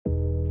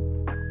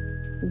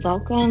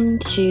Welcome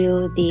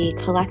to the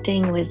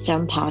Collecting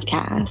Wisdom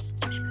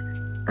podcast.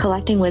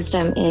 Collecting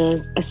Wisdom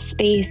is a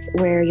space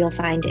where you'll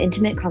find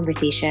intimate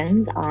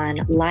conversations on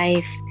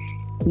life,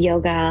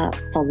 yoga,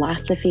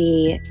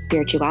 philosophy,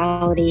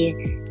 spirituality,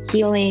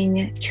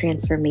 healing,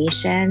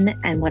 transformation,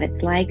 and what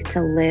it's like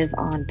to live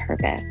on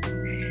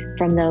purpose.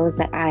 From those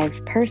that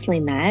I've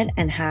personally met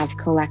and have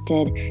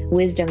collected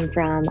wisdom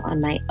from on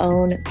my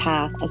own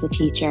path as a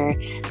teacher,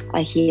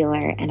 a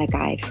healer, and a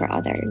guide for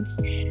others.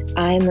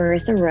 I'm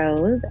Marissa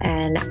Rose,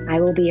 and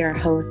I will be your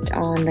host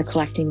on the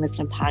Collecting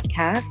Wisdom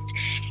podcast.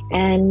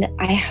 And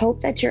I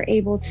hope that you're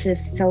able to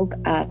soak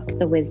up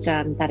the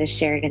wisdom that is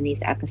shared in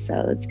these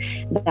episodes,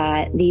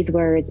 that these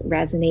words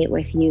resonate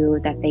with you,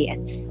 that they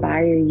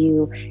inspire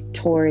you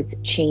towards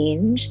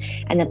change,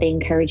 and that they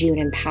encourage you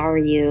and empower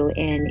you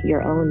in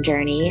your own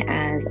journey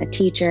as a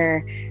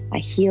teacher, a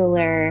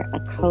healer, a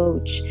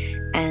coach,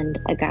 and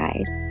a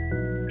guide.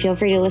 Feel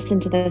free to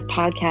listen to this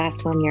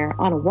podcast when you're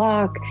on a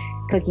walk,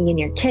 cooking in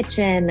your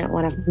kitchen,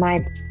 one of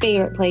my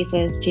favorite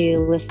places to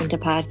listen to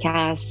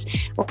podcasts,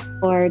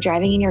 or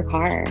driving in your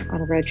car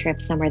on a road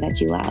trip somewhere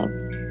that you love.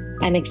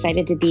 I'm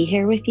excited to be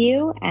here with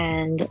you,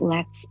 and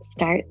let's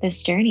start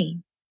this journey.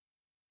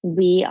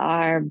 We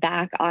are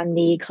back on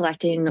the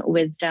Collecting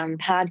Wisdom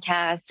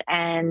podcast,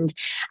 and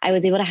I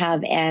was able to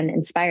have an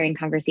inspiring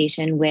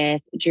conversation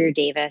with Drew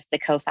Davis, the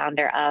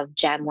co-founder of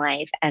Gem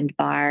Life and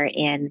Bar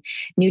in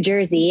New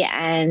Jersey.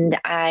 And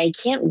I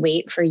can't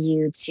wait for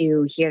you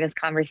to hear this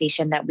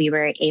conversation that we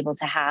were able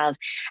to have,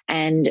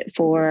 and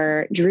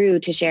for Drew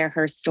to share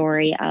her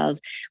story of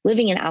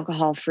living an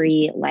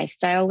alcohol-free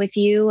lifestyle with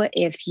you.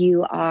 If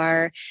you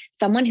are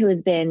someone who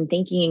has been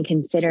thinking and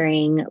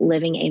considering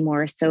living a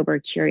more sober,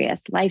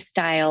 curious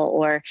lifestyle,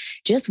 or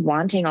just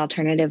wanting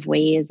alternative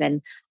ways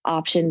and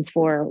options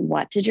for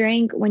what to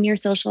drink when you're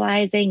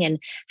socializing and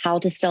how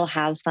to still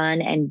have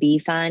fun and be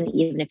fun,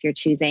 even if you're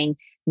choosing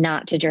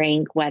not to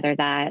drink, whether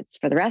that's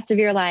for the rest of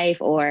your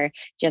life or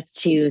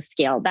just to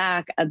scale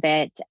back a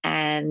bit.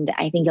 And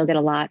I think you'll get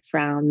a lot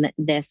from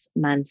this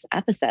month's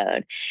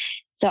episode.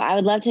 So I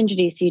would love to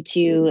introduce you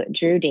to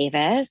Drew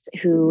Davis,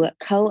 who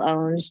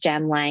co-owns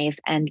Gem Life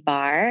and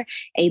Bar,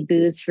 a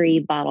booze-free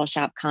bottle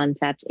shop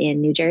concept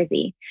in New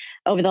Jersey.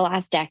 Over the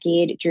last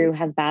decade, Drew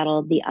has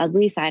battled the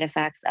ugly side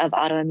effects of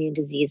autoimmune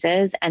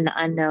diseases and the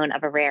unknown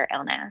of a rare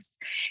illness.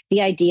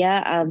 The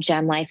idea of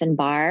Gem Life and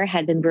Bar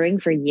had been brewing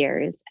for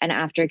years, and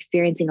after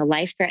experiencing a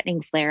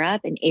life-threatening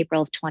flare-up in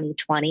April of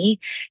 2020,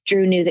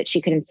 Drew knew that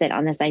she couldn't sit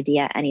on this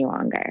idea any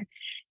longer.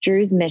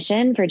 Drew's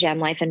mission for Gem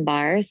Life and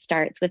Bar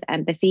starts with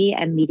empathy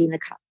and meeting the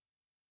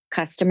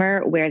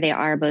customer where they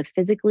are both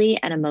physically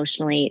and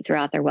emotionally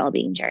throughout their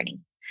well-being journey.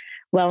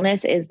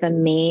 Wellness is the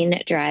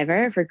main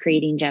driver for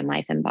creating Gem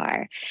Life and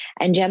Bar,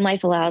 and Gem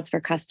Life allows for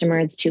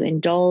customers to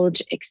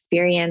indulge,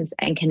 experience,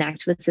 and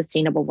connect with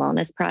sustainable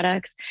wellness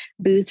products,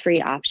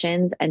 booze-free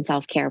options, and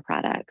self-care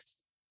products.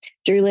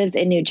 Drew lives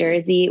in New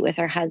Jersey with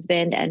her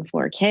husband and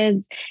 4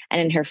 kids.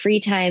 And in her free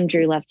time,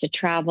 Drew loves to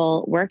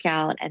travel, work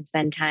out, and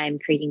spend time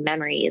creating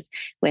memories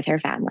with her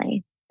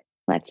family.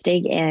 Let's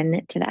dig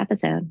into the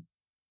episode.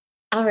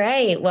 All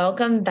right.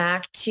 Welcome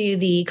back to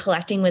the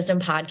Collecting Wisdom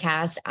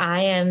podcast.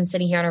 I am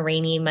sitting here on a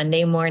rainy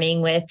Monday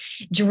morning with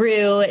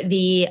Drew,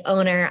 the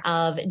owner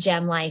of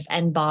Gem Life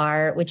and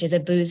Bar, which is a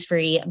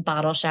booze-free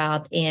bottle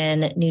shop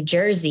in New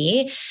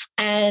Jersey.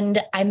 And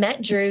I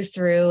met Drew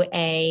through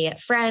a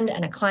friend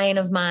and a client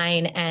of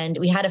mine, and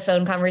we had a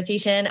phone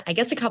conversation, I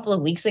guess, a couple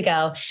of weeks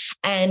ago.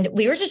 And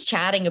we were just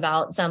chatting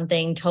about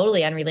something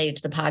totally unrelated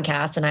to the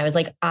podcast. And I was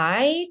like,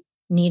 I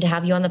need to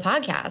have you on the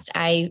podcast.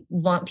 I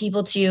want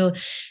people to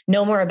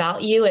know more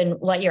about you and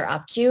what you're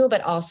up to,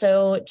 but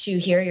also to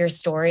hear your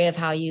story of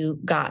how you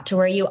got to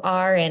where you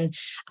are, and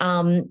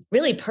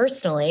really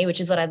personally, which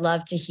is what I'd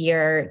love to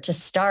hear to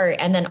start.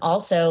 And then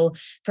also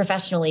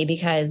professionally,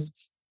 because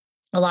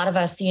a lot of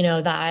us,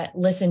 that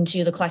listen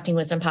to the Collecting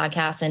Wisdom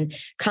podcast and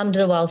come to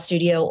the Well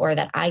Studio, or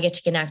that I get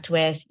to connect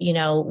with,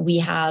 we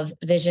have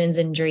visions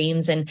and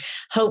dreams and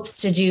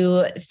hopes to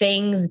do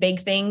things, big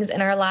things in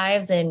our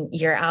lives. And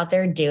you're out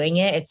there doing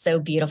it. It's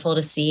so beautiful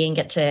to see and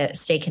get to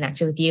stay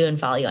connected with you and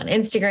follow you on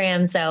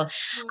Instagram. So,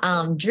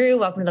 Drew,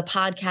 welcome to the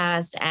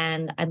podcast.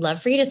 And I'd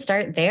love for you to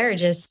start there,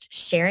 just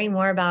sharing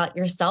more about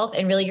yourself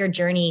and really your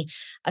journey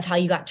of how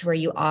you got to where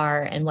you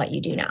are and what you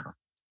do now.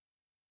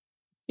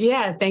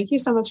 Yeah, thank you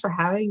so much for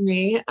having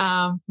me.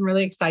 I'm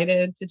really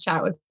excited to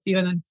chat with you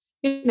and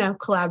then,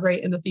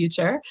 collaborate in the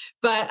future.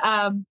 But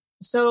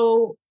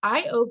so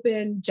I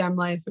opened Gem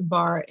Life and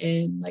Bar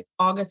in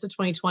August of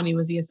 2020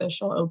 was the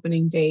official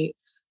opening date,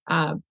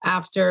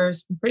 after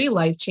some pretty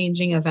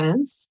life-changing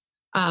events.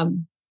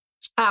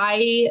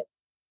 I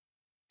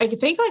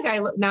think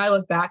now I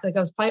look back, I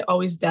was probably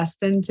always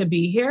destined to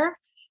be here.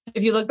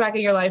 If you look back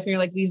at your life and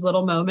you're these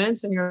little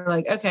moments and you're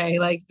okay,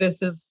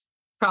 this is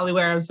probably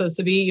where I'm supposed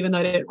to be, even though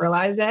I didn't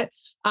realize it.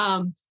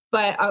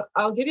 But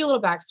I'll give you a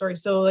little backstory.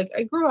 So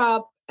I grew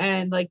up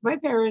and my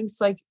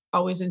parents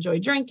always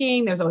enjoyed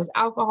drinking. There's always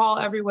alcohol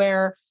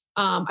everywhere.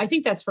 I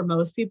think that's for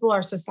most people.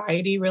 Our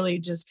society really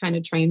just kind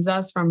of trains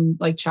us from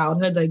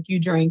childhood, you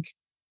drink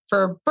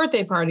for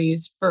birthday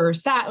parties, for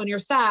when you're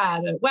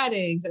sad, at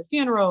weddings, at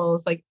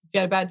funerals, like if you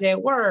had a bad day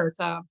at work,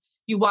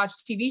 you watch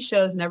TV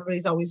shows and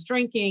everybody's always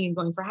drinking and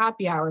going for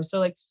happy hours. So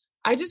like,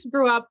 I just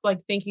grew up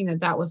like thinking that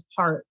that was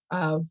part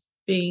of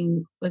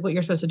being like what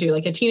you're supposed to do.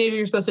 Like a teenager,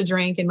 you're supposed to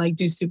drink and like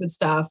do stupid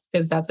stuff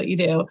because that's what you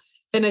do.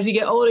 Then as you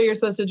get older, you're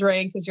supposed to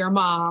drink because you're a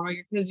mom or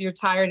because you're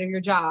tired of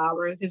your job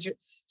or because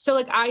so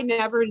like, I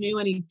never knew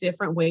any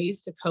different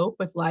ways to cope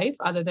with life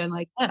other than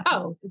like,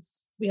 oh,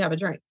 we have a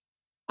drink.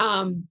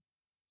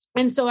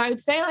 And so I would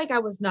say like, I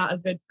was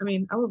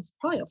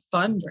probably a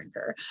fun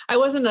drinker. I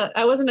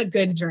wasn't a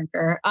good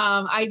drinker.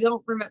 I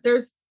don't remember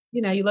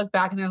you look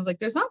back and I was like,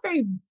 there's not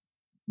very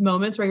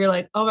moments where you're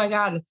like, oh my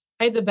God,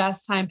 I had the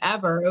best time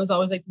ever. It was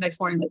always like the next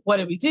morning, like, what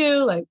did we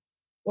do? Like,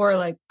 or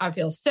like, I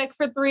feel sick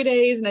for 3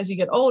 days. And as you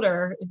get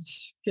older, it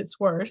gets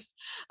worse.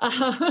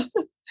 The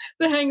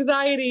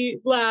anxiety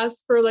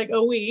lasts for like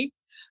a week.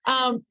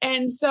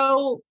 And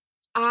so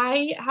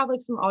I have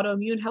like some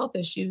autoimmune health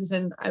issues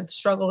and I've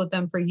struggled with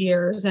them for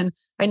years. And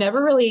I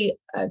never really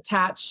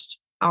attached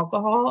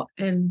alcohol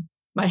and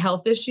my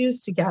health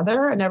issues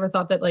together. I never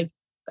thought that like,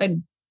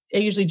 I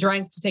usually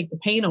drank to take the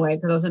pain away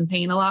because I was in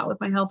pain a lot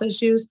with my health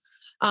issues.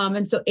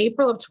 And so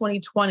April of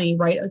 2020,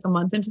 right? Like a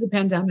month into the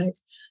pandemic.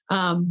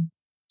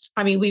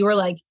 We were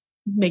like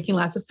making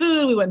lots of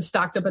food. We went and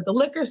stocked up at the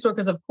liquor store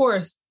because of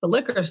course the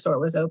liquor store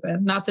was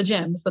open, not the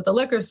gyms, but the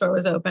liquor store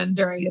was open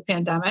during the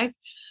pandemic.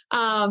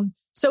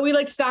 So we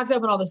like stocked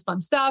up on all this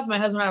fun stuff. My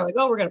husband and I were like,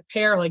 oh, we're going to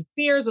pair like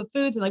beers with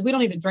foods. And like, we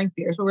don't even drink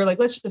beers, but we were like,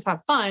 let's just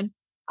have fun.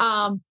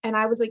 And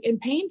I was like in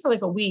pain for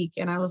like a week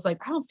and I was like,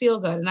 I don't feel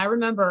good. And I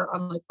remember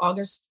on like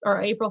August or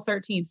April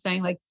 13th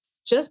saying like,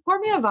 just pour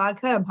me a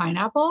vodka and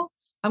pineapple.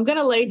 I'm going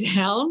to lay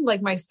down.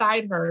 Like my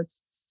side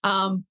hurts.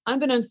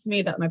 Unbeknownst to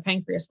me that my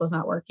pancreas was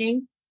not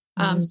working.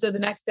 So the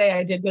next day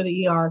I did go to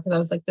the ER because I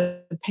was like,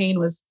 the pain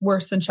was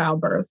worse than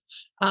childbirth.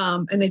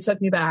 And they took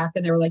me back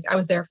and they were like, I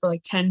was there for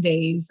like 10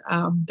 days.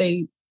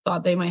 They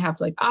thought they might have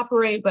to like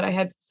operate, but I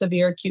had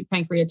severe acute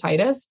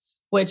pancreatitis,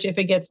 which if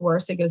it gets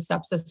worse, it goes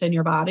sepsis in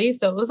your body.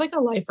 So it was like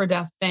a life or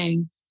death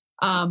thing.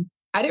 I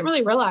didn't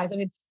really realize,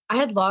 I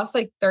had lost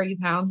like 30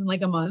 pounds in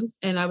like a month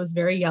and I was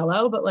very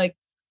yellow, but like,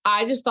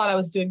 I just thought I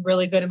was doing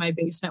really good in my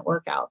basement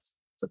workouts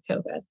with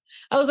COVID.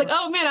 I was like,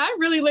 oh man, I'm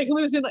really like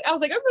losing. Like, I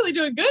was like, I'm really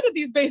doing good at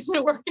these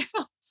basement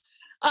workouts.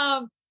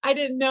 I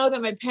didn't know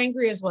that my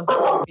pancreas wasn't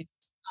working,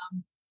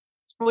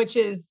 which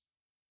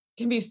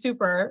can be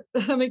super,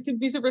 it can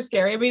be super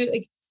scary.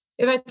 Like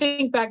if I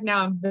think back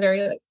now, I'm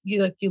very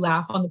like you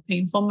laugh on the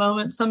painful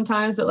moments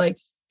sometimes, but like,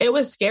 it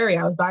was scary.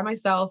 I was by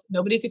myself.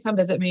 Nobody could come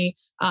visit me.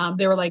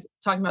 They were like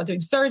talking about doing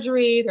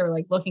surgery. They were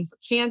like looking for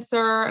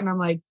cancer. And I'm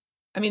like,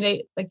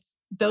 they like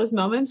those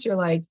moments you're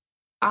like,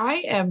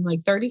 I am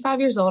like 35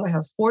 years old. I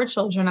have 4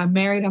 children. I'm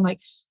married. I'm like,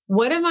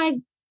 what am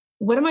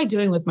I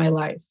doing with my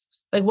life?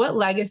 Like, what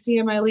legacy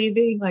am I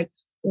leaving? Like,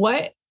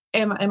 what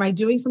am I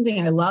doing something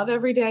I love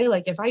every day?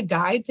 Like if I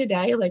died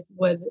today, like,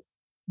 would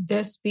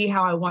this be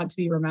how I want to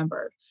be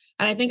remembered?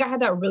 And I think I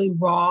had that really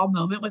raw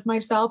moment with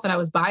myself and I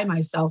was by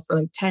myself for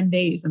like 10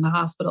 days in the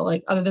hospital,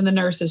 like other than the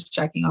nurses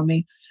checking on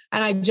me.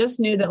 And I just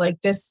knew that like,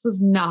 this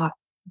was not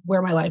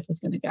where my life was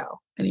going to go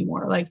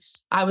anymore. Like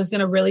I was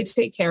going to really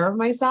take care of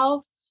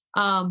myself.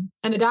 And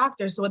the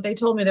doctors, so what they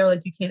told me, they were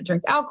like, you can't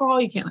drink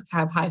alcohol. You can't like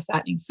have high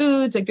fattening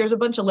foods. Like there's a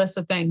bunch of lists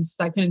of things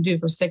I couldn't do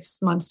for 6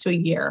 months to a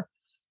year.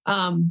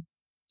 And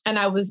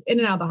I was in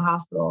and out of the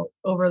hospital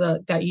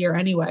over that year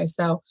anyway.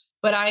 So,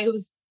 but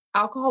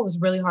alcohol was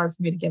really hard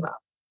for me to give up.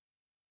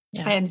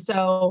 Yeah. And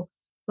so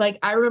like,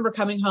 I remember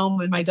coming home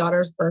when my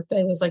daughter's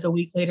birthday was like a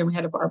week later, and we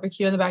had a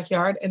barbecue in the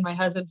backyard and my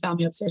husband found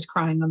me upstairs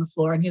crying on the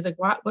floor. And he's like,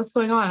 what's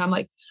going on? I'm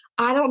like,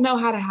 I don't know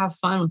how to have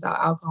fun without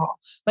alcohol.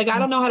 Like, I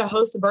don't know how to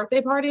host a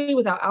birthday party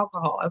without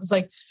alcohol. I was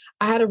like,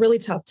 I had a really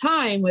tough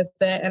time with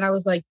it. And I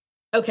was like,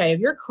 okay, if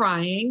you're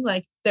crying,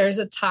 like there's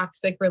a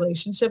toxic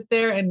relationship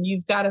there and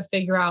you've got to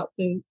figure out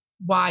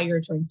why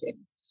you're drinking.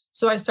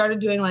 So I started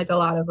doing like a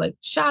lot of like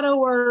shadow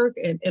work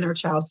and inner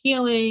child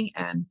healing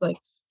and like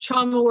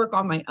trauma work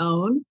on my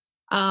own.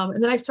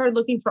 And then I started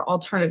looking for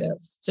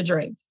alternatives to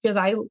drink because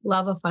I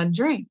love a fun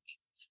drink.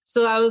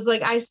 So I was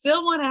like, I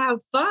still want to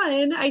have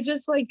fun. I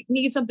just like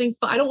need something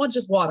fun. I don't want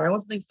just water. I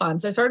want something fun.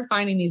 So I started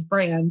finding these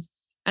brands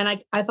and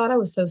I thought I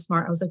was so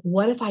smart. I was like,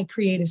 what if I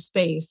create a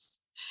space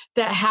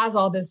that has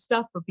all this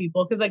stuff for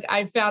people? Cause like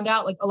I found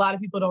out like a lot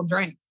of people don't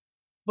drink,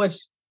 which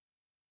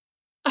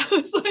I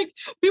was like,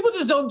 people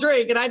just don't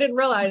drink. And I didn't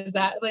realize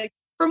that like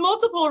for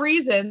multiple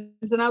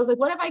reasons. And I was like,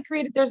 what if I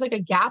created, there's like a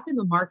gap in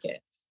the market.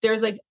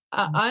 There's like,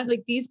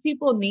 like these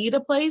people need a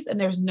place and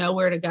there's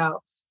nowhere to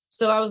go.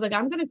 So I was like,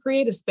 I'm going to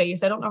create a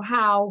space. I don't know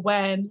how,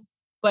 when,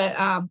 but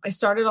I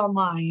started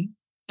online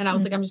and I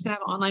was like, I'm just gonna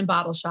have an online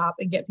bottle shop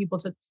and get people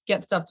to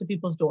get stuff to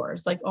people's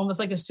doors, like almost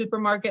like a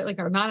supermarket, like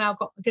a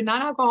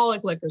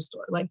non-alcoholic liquor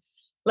store. Like,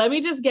 let me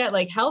just get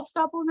like health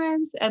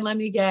supplements and let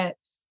me get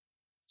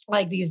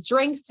like these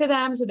drinks to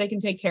them so they can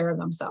take care of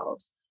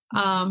themselves.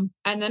 And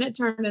then it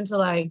turned into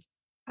like,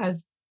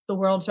 as the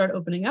world started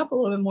opening up a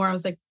little bit more, I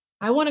was like,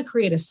 I want to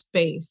create a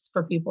space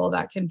for people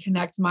that can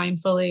connect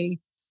mindfully,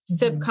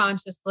 sip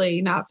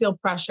consciously, not feel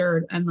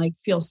pressured and like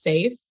feel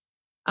safe.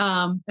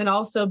 And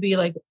also be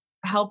like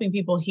helping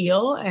people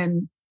heal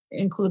and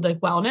include like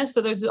wellness.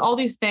 So there's all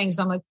these things.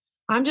 I'm like,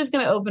 I'm just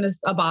going to open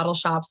a bottle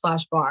shop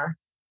 / bar.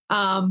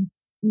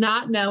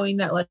 Not knowing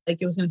that like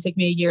it was going to take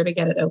me a year to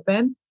get it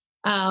open.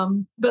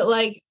 But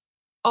like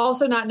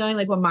also not knowing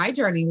like what my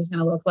journey was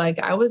going to look like.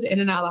 I was in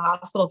and out of the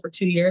hospital for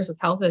 2 years with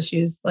health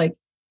issues. Like,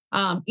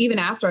 even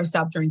after I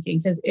stopped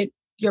drinking, because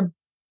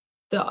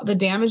the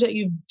damage that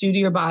you do to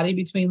your body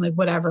between like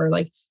whatever,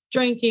 like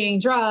drinking,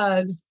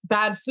 drugs,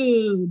 bad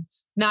food,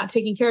 not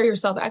taking care of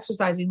yourself,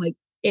 exercising, like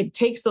you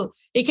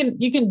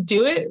can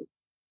do it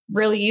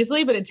really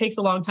easily, but it takes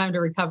a long time to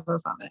recover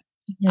from it.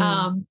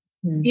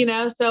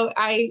 So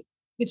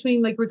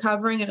between like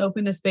recovering and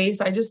opening the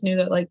space, I just knew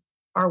that like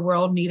our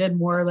world needed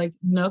more like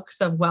nooks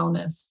of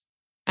wellness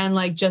and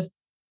like just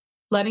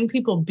letting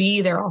people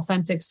be their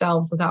authentic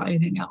selves without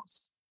anything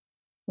else.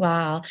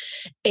 Wow.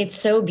 It's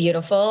so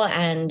beautiful.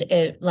 And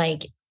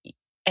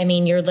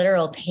your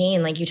literal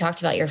pain, like you talked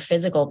about, your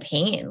physical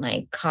pain,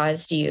 like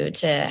caused you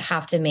to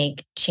have to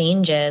make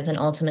changes and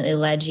ultimately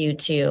led you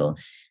to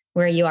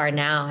where you are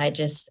now. I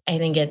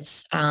think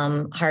it's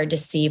hard to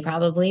see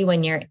probably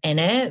when you're in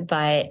it,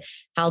 but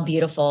how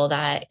beautiful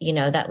that,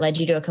 that led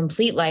you to a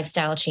complete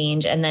lifestyle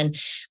change. And then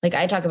like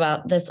I talk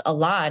about this a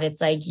lot,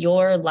 it's like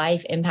your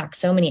life impacts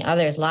so many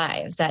others'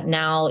 lives that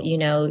now,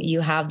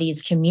 you have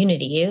these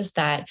communities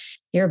that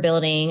you're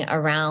building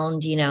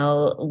around,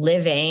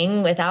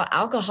 living without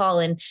alcohol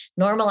and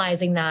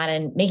normalizing that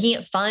and making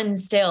it fun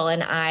still.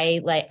 And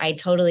I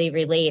totally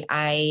relate.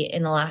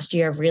 In the last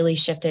year, have really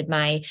shifted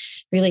my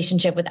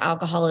relationship with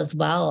alcohol as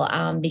well.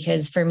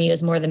 Because for me, it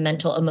was more the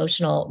mental,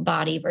 emotional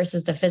body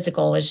versus the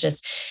physical was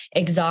just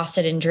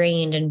exhausted and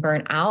drained and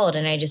burnt out.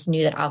 And I just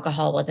knew that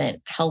alcohol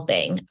wasn't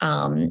helping.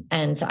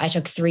 And so I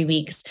took 3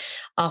 weeks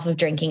off of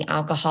drinking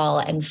alcohol.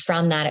 And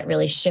from that, it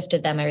really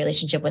shifted my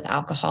relationship with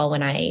alcohol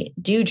when I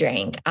do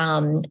drink.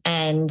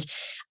 And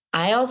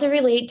I also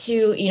relate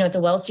to, at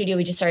the Well Studio,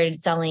 we just started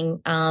selling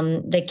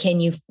the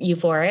Kin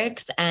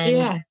Euphorics.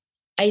 And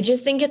I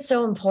just think it's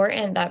so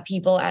important that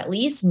people at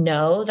least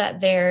know that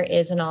there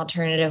is an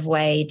alternative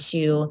way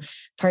to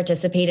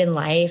participate in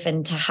life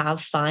and to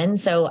have fun.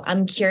 So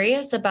I'm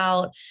curious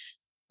about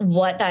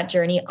what that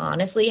journey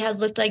honestly has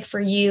looked like for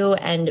you,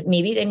 and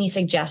maybe any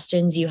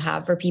suggestions you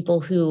have for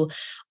people who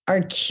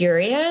are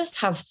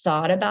curious, have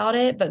thought about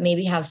it, but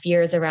maybe have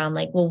fears around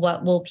like, well,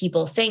 what will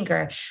people think?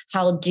 Or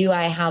how do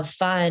I have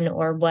fun?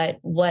 Or what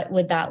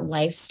would that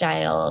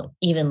lifestyle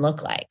even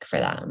look like for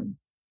them?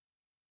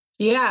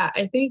 Yeah,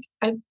 I think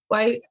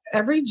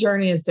every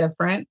journey is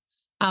different.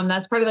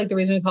 That's part of like the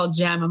reason we call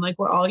GEM. I'm like,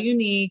 we're all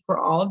unique. We're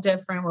all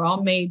different. We're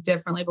all made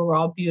differently, but we're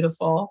all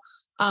beautiful.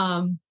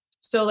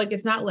 So like,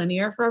 it's not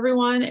linear for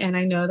everyone. And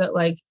I know that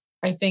like,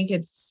 I think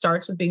it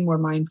starts with being more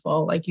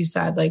mindful. Like you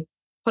said, like,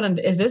 hold on,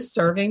 is this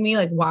serving me?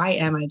 Like, why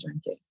am I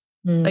drinking?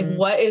 Like,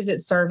 what is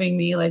it serving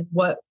me? Like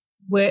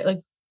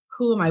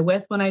who am I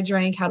with when I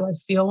drink? How do I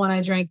feel when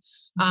I drink?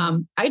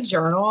 I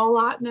journal a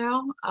lot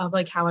now of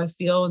like how I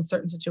feel in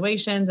certain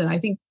situations. And I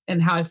think,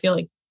 and how I feel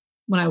like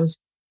when I was,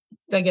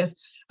 I guess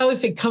I would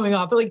say coming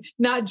off, but like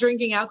not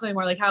drinking alcohol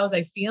anymore, like how was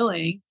I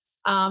feeling?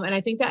 And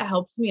I think that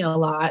helps me a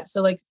lot.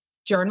 So like,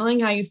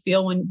 journaling how you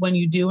feel when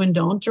you do and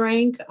don't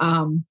drink.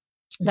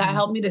 That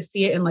helped me to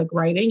see it in like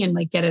writing and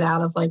like get it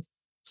out of like,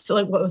 so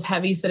like what was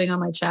heavy sitting on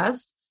my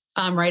chest,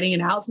 writing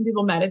it out. Some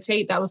people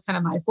meditate. That was kind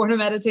of my form of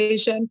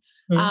meditation.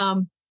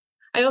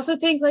 I also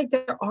think like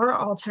there are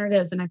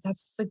alternatives. And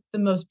that's like the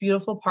most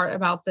beautiful part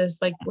about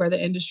this, like where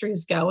the industry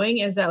is going,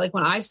 is that like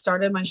when I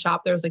started my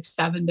shop, there was like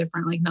 7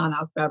 different like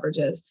non-alc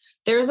beverages.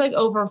 There's like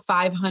over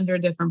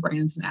 500 different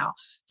brands now.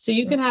 So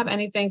you can have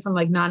anything from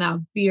like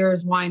non-alc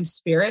beers, wine,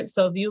 spirits.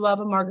 So if you love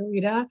a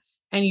margarita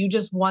and you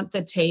just want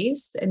the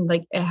taste, and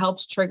like it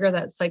helps trigger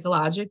that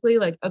psychologically,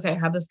 like, okay, I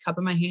have this cup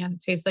in my hand. It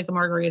tastes like a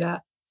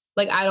margarita.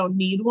 Like I don't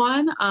need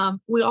one.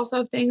 We also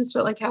have things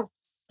to like have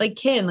like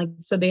Kin, like,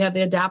 so they have the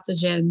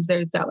adaptogens.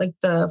 They've got like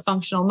the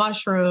functional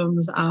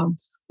mushrooms.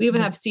 We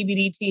even have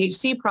CBD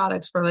THC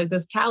products for like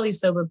those Cali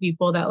sober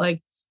people that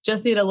like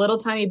just need a little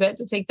tiny bit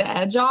to take the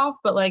edge off,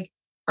 but like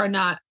are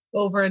not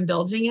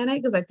overindulging in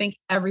it. Cause I think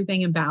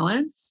everything in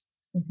balance.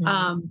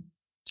 I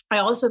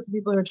also, for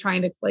people who are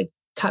trying to like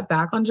cut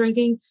back on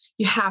drinking,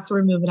 you have to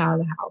remove it out of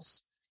the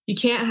house. You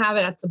can't have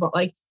it at the bar.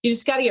 Like you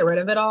just got to get rid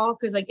of it all.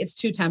 Cause like it's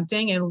too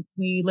tempting, and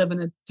we live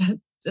in a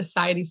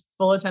society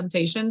full of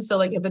temptation. So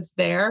like if it's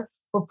there,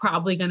 we're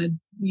probably going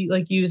to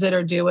like use it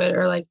or do it,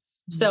 or like,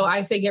 so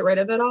I say get rid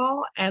of it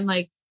all. And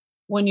like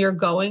when you're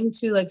going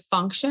to like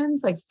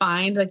functions, like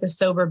find like a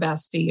sober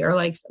bestie, or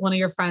like one of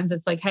your friends.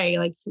 It's like, hey,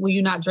 like, will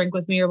you not drink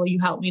with me, or will you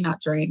help me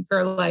not drink?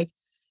 Or like,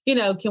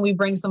 can we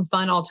bring some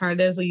fun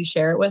alternatives? Will you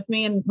share it with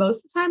me? And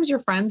most of the times your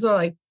friends are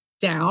like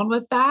down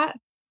with that.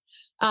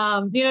 You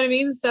know what I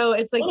mean? So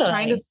it's like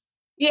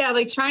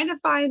trying to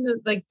find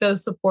like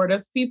those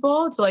supportive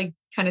people to like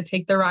kind of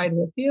take the ride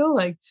with you.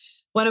 Like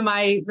one of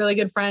my really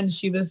good friends,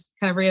 she was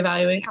kind of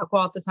reevaluating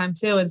alcohol at the time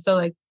too. And so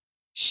like,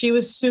 she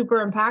was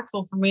super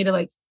impactful for me to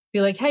like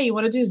be like, hey, you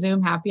want to do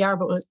Zoom happy hour,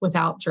 but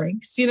without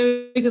drinks,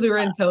 because we were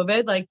in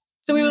COVID, like,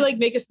 so we would like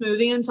make a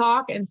smoothie and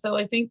talk. And so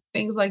I think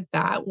things like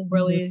that will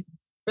really,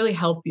 really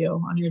help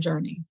you on your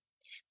journey.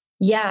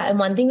 Yeah. And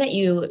one thing that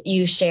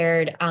you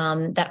shared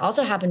that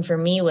also happened for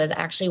me was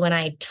actually when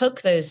I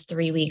took those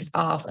 3 weeks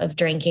off of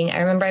drinking.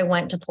 I remember I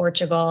went to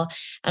Portugal,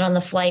 and on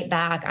the flight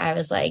back, I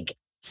was like,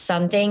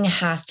 something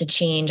has to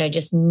change. I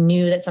just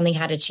knew that something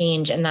had to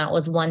change. And that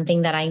was one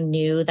thing that I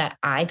knew that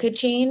I could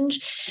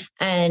change.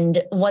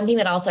 And one thing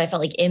that also I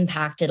felt like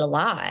impacted a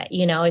lot,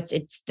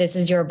 this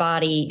is your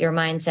body, your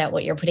mindset,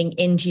 what you're putting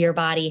into your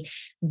body,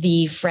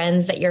 the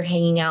friends that you're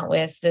hanging out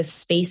with, the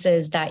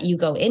spaces that you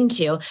go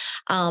into,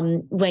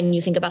 when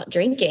you think about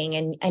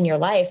drinking and your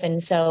life.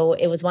 And so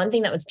it was one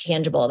thing that was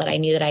tangible that I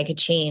knew that I could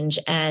change.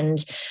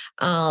 And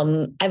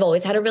I've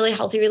always had a really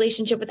healthy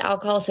relationship with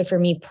alcohol. So for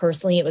me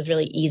personally, it was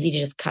really easy to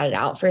just cut it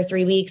out for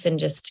 3 weeks and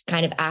just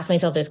kind of ask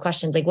myself those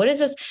questions. Like, what is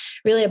this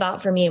really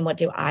about for me? And what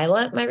do I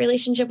want my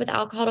relationship with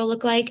alcohol to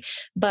look like?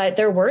 But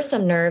there were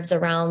some nerves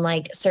around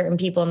like certain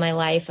people in my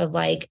life of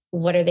like,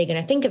 what are they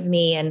going to think of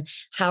me? And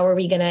how are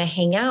we going to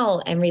hang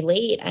out and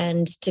relate?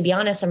 And to be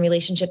honest, some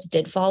relationships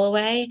did fall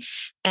away,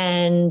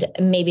 and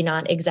maybe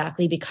not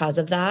exactly because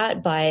of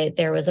that, but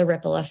there was a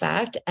ripple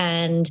effect.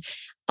 And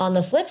on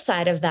the flip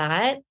side of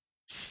that,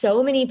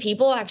 so many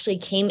people actually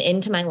came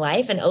into my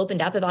life and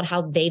opened up about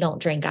how they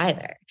don't drink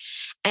either.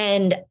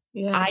 And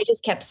I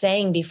just kept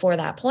saying before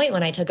that point,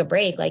 when I took a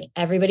break, like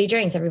everybody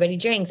drinks, everybody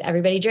drinks,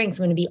 everybody drinks.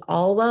 I'm going to be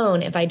all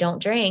alone if I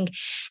don't drink.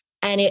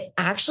 And it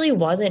actually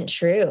wasn't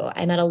true.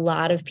 I met a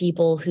lot of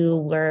people who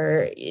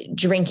were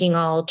drinking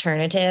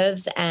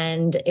alternatives,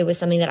 and it was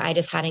something that I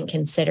just hadn't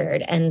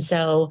considered. And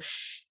so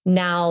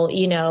now,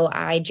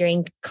 I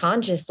drink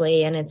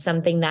consciously, and it's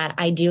something that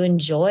I do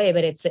enjoy,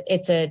 but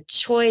it's a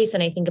choice.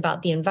 And I think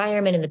about the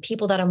environment and the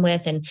people that I'm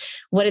with and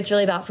what it's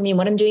really about for me and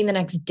what I'm doing the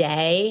next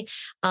day.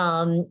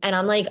 And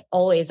I'm like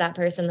always that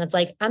person that's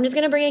like, I'm just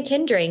going to bring a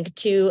kin drink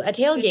to a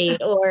tailgate,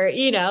 or,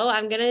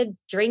 I'm going to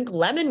drink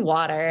lemon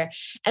water.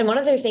 And one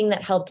other thing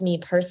that helped me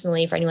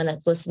personally, for anyone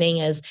that's listening,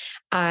 is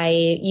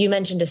you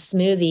mentioned a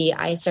smoothie.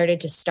 I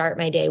started to start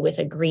my day with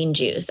a green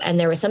juice, and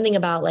there was something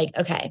about like,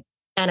 okay,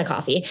 and a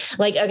coffee.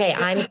 Like, okay,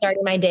 I'm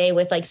starting my day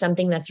with like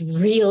something that's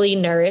really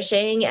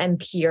nourishing and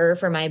pure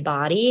for my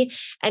body.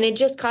 And it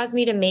just caused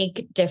me to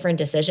make different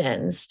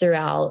decisions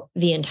throughout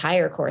the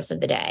entire course of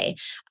the day.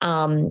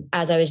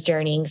 As I was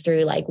journeying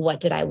through, like,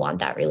 what did I want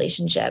that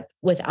relationship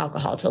with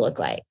alcohol to look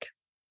like?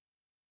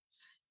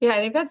 Yeah,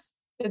 I think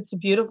it's a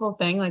beautiful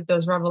thing. Like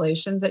those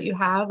revelations that you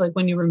have, like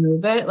when you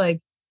remove it, like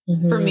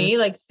for me,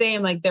 like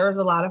same, like there was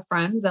a lot of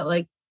friends that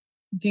like,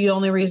 the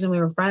only reason we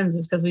were friends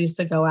is because we used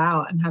to go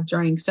out and have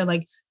drinks. And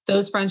like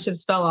those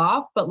friendships fell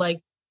off, but like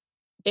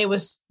it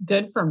was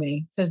good for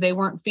me because they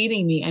weren't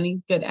feeding me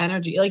any good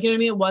energy. Like, what I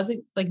mean? It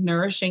wasn't like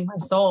nourishing my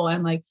soul.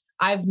 And like,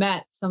 I've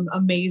met some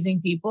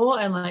amazing people,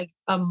 and like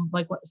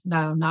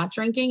now I'm not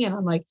drinking. And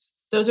I'm like,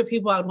 those are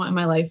people I would want in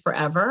my life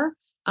forever.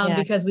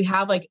 Because we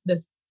have like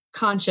this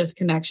conscious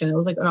connection. It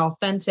was like an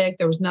authentic,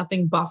 there was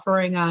nothing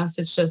buffering us.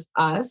 It's just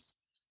us.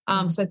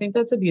 So I think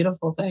that's a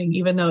beautiful thing,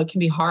 even though it can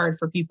be hard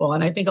for people.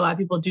 And I think a lot of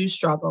people do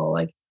struggle,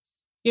 like,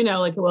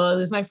 like, well, I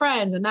lose my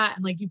friends and that.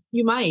 And like,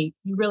 you might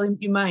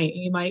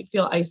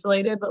feel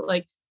isolated, but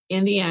like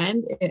in the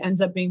end, it ends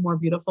up being more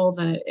beautiful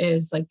than it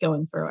is like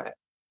going through it.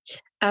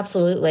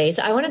 Absolutely.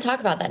 So I want to talk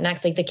about that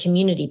next, like the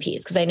community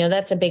piece, because I know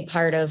that's a big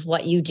part of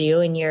what you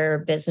do in your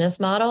business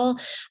model.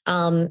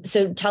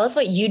 So tell us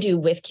what you do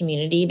with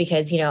community,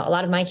 because, a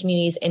lot of my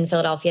communities in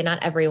Philadelphia,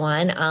 not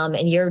everyone,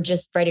 and you're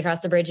just right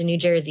across the bridge in New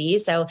Jersey.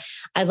 So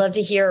I'd love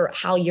to hear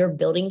how you're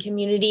building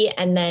community.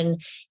 And then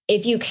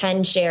if you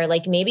can share,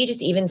 like maybe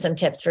just even some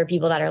tips for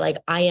people that are like,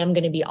 I am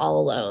going to be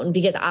all alone,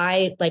 because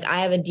I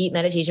have a deep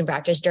meditation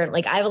practice.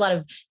 Like I have a lot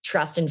of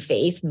trust and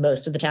faith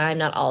most of the time,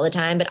 not all the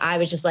time, but I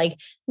was just like,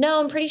 no,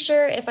 I'm pretty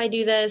sure if I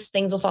do this,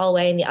 things will fall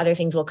away and the other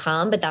things will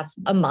come. But that's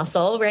a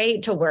muscle,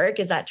 right? To work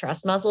is that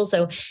trust muscle.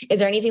 So is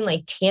there anything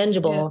like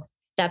tangible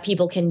that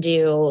people can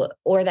do,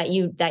 or that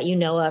you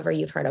know of, or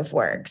you've heard of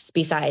works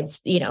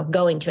besides,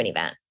 going to an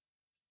event?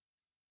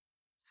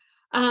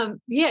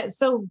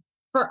 So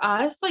for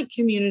us, like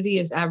community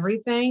is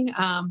everything.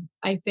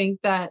 I think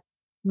that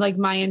like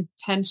my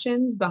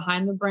intentions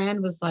behind the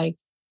brand was like,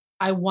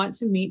 I want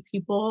to meet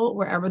people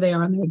wherever they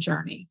are on their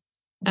journey.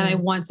 And I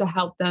want to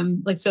help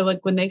them. Like, so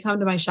like when they come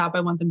to my shop,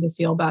 I want them to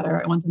feel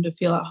better. I want them to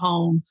feel at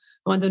home.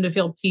 I want them to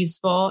feel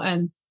peaceful,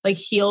 and like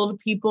healed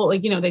people.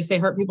 Like, they say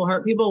hurt people.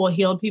 Well,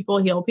 healed people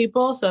heal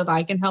people. So if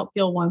I can help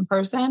heal one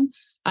person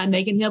and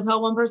they can help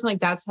one person,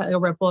 like that's a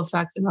ripple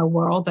effect in our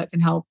world that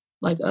can help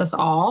like us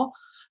all.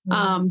 So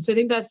I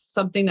think that's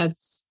something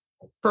that's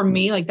for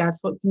me, like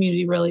that's what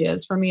community really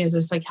is for me, is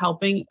just like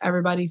helping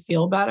everybody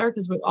feel better,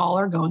 because we all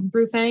are going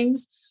through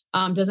things.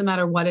 Doesn't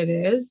matter what it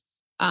is.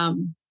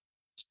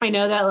 I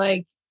know that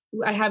like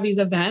I have these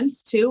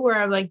events too,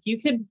 where like you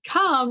could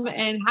come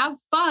and have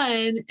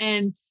fun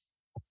and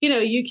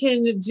you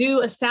can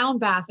do a sound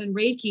bath and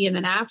Reiki. And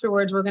then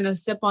afterwards, we're going to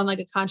sip on like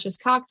a conscious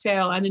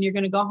cocktail. And then you're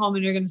going to go home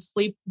and you're going to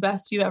sleep the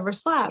best you ever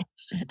slept.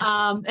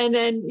 And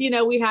then,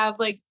 we have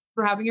like,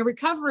 we're having a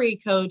recovery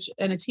coach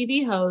and a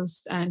TV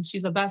host, and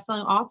she's a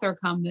best-selling author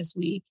come this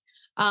week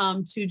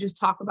to just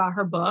talk about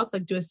her book,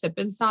 like do a sip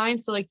and sign.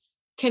 So like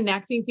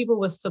connecting people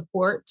with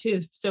support too.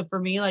 So for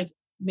me, like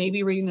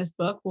maybe reading this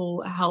book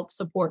will help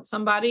support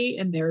somebody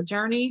in their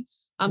journey.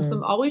 So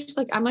I'm always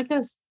like, I'm like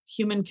a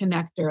human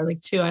connector,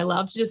 like too. I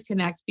love to just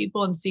connect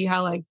people and see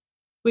how like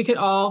we could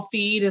all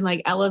feed and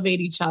like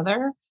elevate each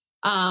other.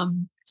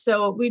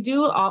 So we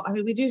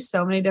do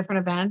so many different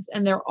events,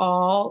 and they're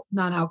all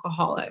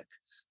non-alcoholic.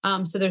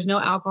 So there's no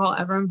alcohol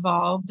ever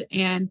involved,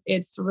 and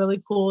it's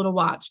really cool to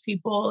watch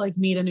people like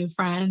meet a new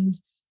friend.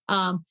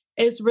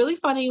 It's really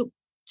funny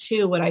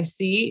too, what I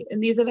see in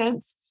these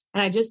events.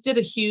 And I just did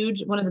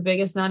one of the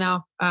biggest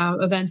non-alc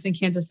events in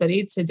Kansas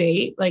City to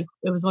date. Like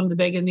it was one of the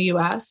big in the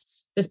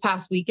US this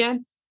past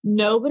weekend.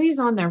 Nobody's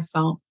on their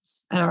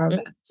phones at our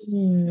events.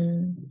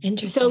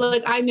 Interesting. So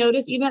like I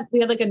noticed even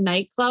we had like a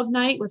nightclub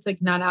night with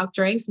like non-alc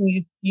drinks, and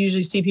you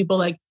usually see people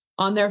like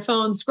on their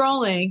phones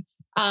scrolling.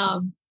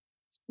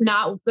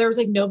 There was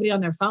like nobody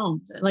on their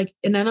phones. Like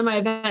in none of my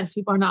events,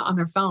 people are not on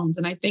their phones.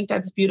 And I think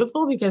that's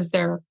beautiful because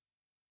they're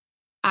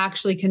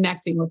actually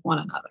connecting with one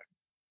another.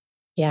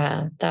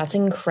 Yeah, that's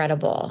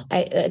incredible.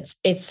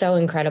 It's so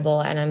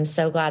incredible. And I'm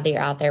so glad that you're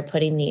out there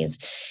putting these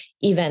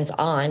events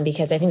on,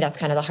 because I think that's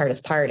kind of the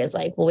hardest part is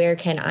like, well, where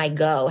can I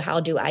go? How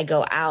do I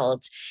go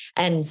out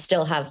and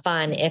still have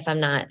fun if I'm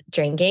not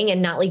drinking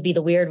and not like be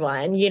the weird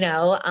one,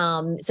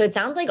 So it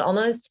sounds like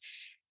almost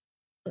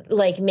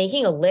like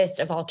making a list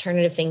of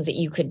alternative things that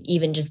you could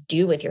even just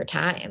do with your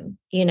time,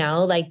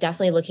 like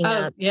definitely looking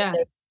up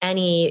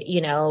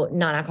any,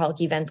 non-alcoholic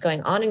events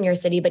going on in your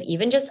city, but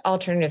even just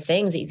alternative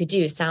things that you could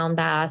do, sound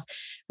bath,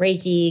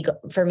 Reiki,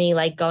 for me,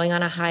 like going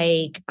on a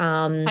hike,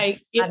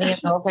 having a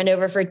girlfriend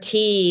over for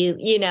tea,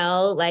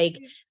 like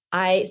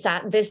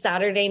this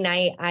Saturday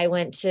night, I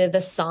went to the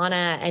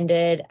sauna and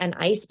did an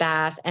ice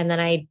bath, and then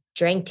I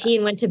drank tea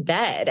and went to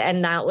bed.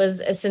 And that was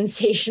a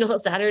sensational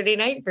Saturday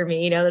night for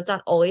me. That's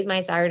not always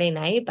my Saturday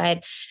night,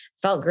 but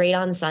felt great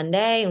on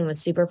Sunday and was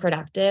super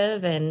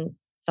productive and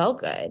felt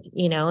good,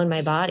 in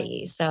my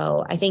body.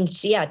 So I think,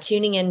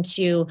 tuning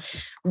into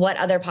what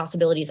other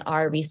possibilities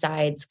are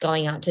besides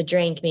going out to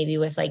drink, maybe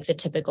with like the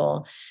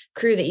typical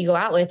crew that you go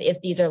out with,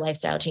 if these are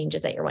lifestyle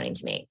changes that you're wanting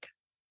to make.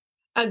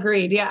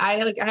 Agreed. Yeah.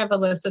 I have a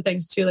list of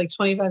things too, like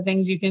 25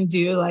 things you can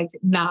do, like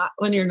not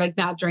when you're like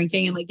not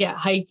drinking, and like,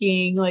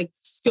 hiking, like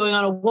going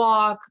on a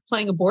walk,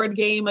 playing a board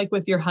game, like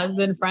with your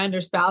husband, friend,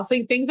 or spouse,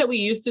 like things that we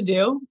used to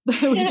do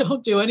that we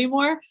don't do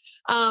anymore.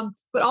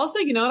 But also,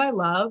 what I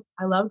love?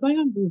 I love going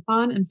on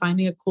Groupon and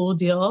finding a cool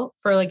deal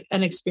for like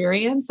an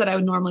experience that I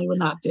would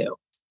not do.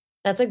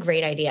 That's a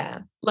great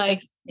idea.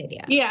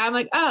 I'm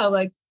like, oh,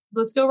 like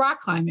let's go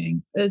rock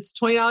climbing. It's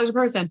 $20 a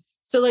person.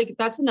 So like,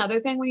 that's another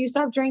thing when you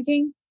stop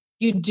drinking,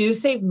 you do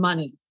save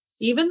money.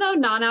 Even though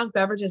non-alc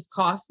beverages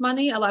cost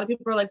money, a lot of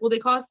people are like, well, they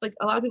cost, like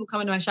a lot of people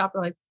come into my shop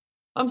are like,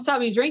 I'm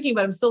stopping drinking,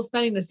 but I'm still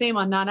spending the same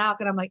on non-alc.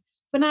 And I'm like,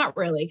 but not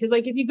really. Cause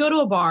like, if you go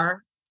to a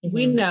bar,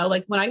 we know,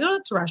 like when I go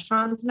to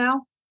restaurants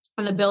now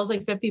and the bill's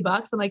like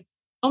 $50, I'm like,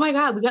 oh my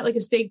God, we got like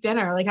a steak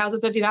dinner. Like, how's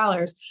it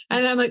 $50?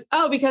 And then I'm like,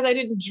 oh, because I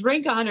didn't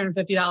drink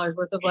 $150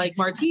 worth of like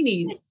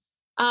martinis.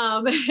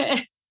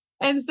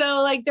 And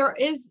so like, there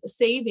is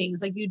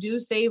savings, like you do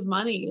save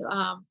money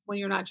when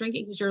you're not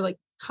drinking, because you're like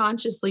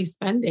consciously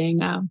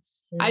spending.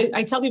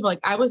 I tell people like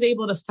I was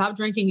able to stop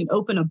drinking and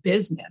open a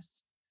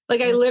business. Like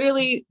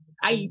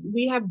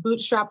we have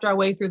bootstrapped our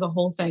way through the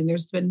whole thing.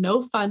 There's been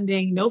no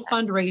funding, no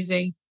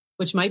fundraising,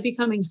 which might be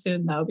coming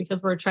soon though,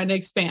 because we're trying to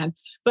expand.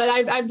 But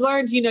I've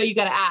learned, you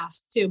got to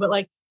ask too. But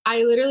like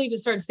I literally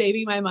just started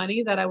saving my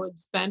money that I would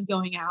spend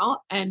going out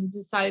and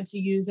decided to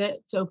use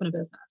it to open a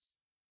business.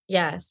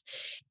 Yes,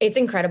 it's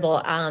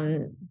incredible.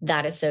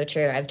 That is so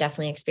true. I've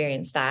definitely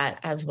experienced that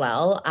as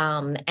well.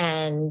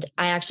 And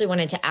I actually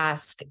wanted to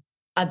ask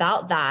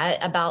about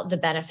the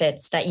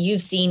benefits that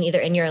you've seen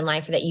either in your own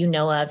life or that you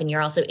know of, and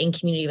you're also in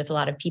community with a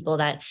lot of people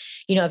that,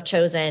 have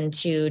chosen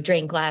to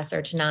drink less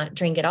or to not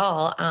drink at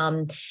all.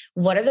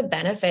 What are the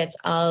benefits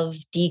of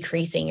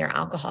decreasing your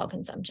alcohol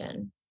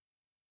consumption?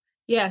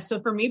 Yeah. So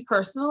for me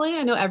personally,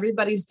 I know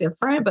everybody's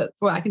different, but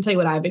I can tell you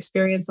what I've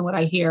experienced and what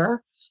I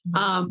hear.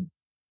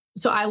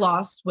 So I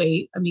lost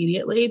weight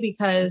immediately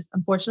because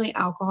unfortunately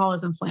alcohol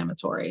is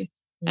inflammatory.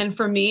 And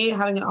for me,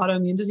 having an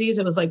autoimmune disease,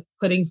 it was like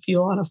putting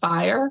fuel on a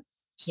fire.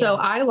 So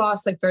I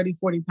lost like 30,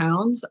 40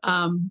 pounds.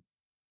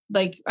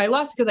 Like I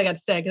lost because I got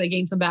sick and I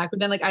gained some back, but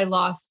then like I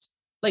lost,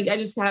 like I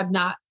just have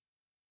not,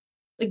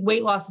 like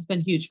weight loss has been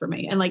huge for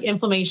me, and like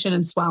inflammation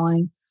and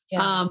swelling.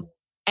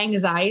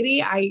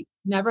 Anxiety, I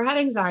never had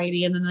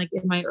anxiety. And then like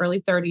in my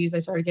early 30s, I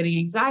started getting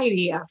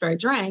anxiety after I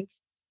drank.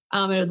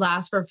 It would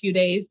last for a few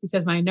days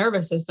because my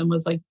nervous system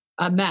was like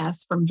a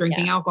mess from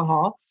drinking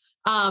alcohol.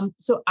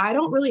 So I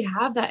don't really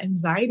have that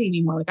anxiety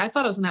anymore. Like I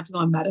thought I was gonna have to go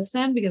on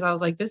medicine because I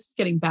was like, this is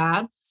getting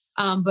bad.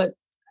 But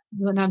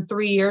then I'm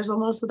 3 years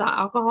almost without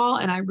alcohol.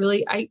 And I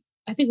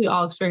I think we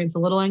all experience a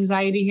little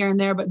anxiety here and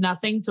there, but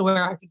nothing to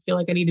where I could feel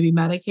like I need to be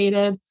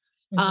medicated.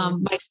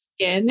 My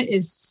skin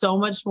is so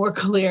much more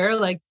clear.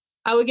 Like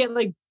I would get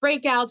like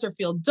breakouts or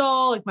feel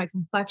dull. Like my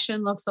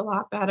complexion looks a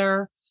lot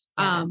better.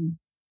 Yeah.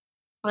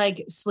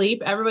 Like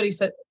sleep. Everybody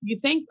said, you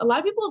think a lot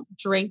of people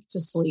drink to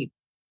sleep.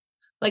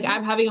 Like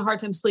I'm having a hard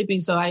time sleeping.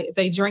 So if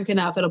they drink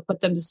enough, it'll put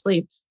them to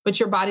sleep, but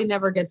your body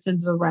never gets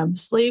into the REM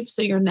sleep.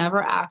 So you're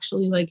never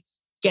actually like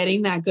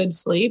getting that good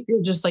sleep.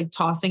 You're just like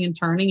tossing and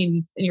turning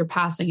and you're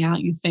passing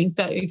out. You think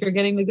that you're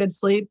getting the good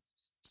sleep.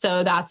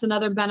 So that's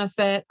another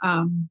benefit.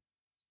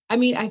 I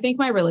mean, I think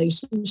my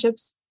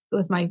relationships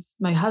with my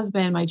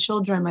husband, my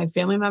children, my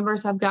family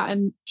members have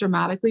gotten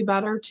dramatically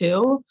better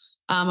too.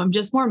 I'm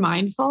just more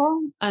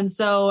mindful. And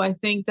so I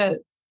think that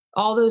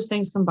all those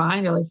things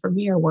combined are like, for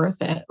me, are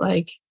worth it.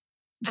 Like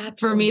Absolutely.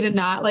 For me to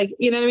not like,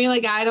 you know what I mean?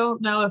 Like, I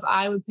don't know if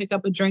I would pick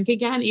up a drink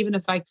again, even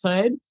if I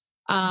could.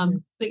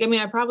 Like, I mean,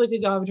 I probably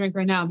could go have a drink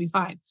right now and be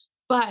fine,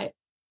 but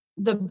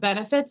the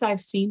benefits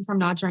I've seen from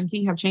not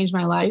drinking have changed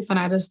my life. And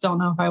I just don't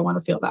know if I want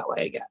to feel that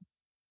way again.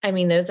 I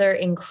mean, those are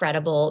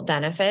incredible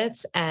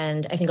benefits.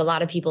 And I think a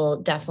lot of people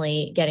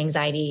definitely get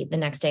anxiety the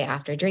next day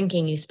after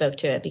drinking. You spoke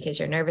to it because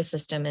your nervous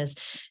system is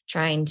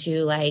trying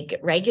to like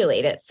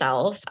regulate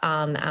itself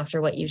after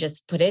what you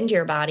just put into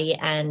your body.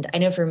 And I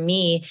know for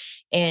me,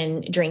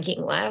 in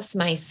drinking less,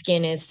 my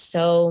skin is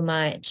so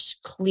much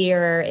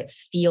clearer. It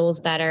feels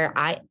better.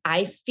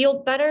 I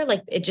feel better.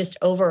 Like it just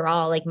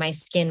overall, like my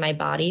skin, my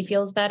body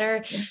feels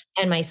better,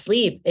 and my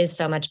sleep is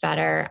so much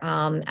better.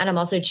 And I'm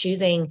also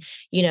choosing,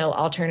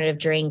 alternative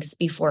drinks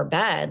before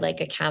bed, like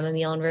a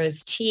chamomile and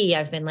rose tea.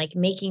 I've been like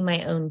making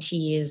my own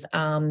teas,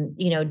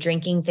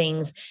 drinking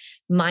things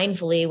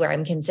mindfully where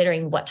I'm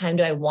considering what time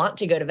do I want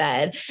to go to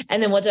bed?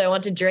 And then what do I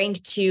want to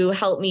drink to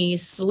help me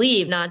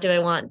sleep? What do I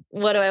want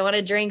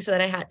to drink so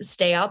that I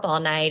stay up all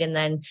night and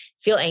then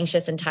feel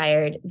anxious and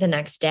tired the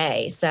next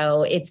day?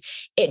 So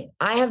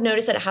I have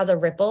noticed that it has a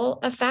ripple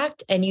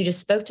effect. And you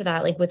just spoke to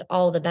that, like with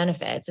all the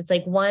benefits, it's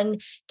like one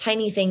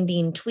tiny thing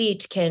being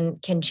tweaked can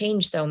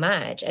change so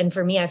much. And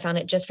for me, I found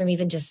it just from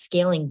even just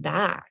scaling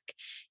back,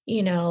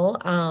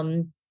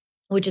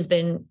 which has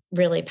been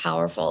really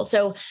powerful.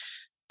 So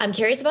I'm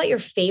curious about your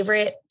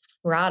favorite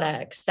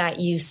products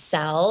that you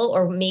sell,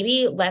 or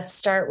maybe let's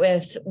start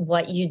with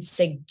what you'd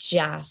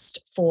suggest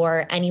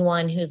for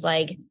anyone who's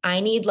like, I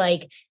need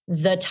like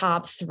the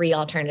top 3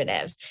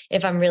 alternatives.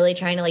 If I'm really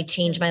trying to like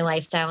change my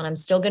lifestyle and I'm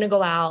still going to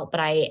go out, but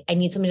I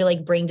need somebody to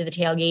like bring to the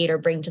tailgate or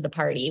bring to the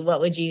party,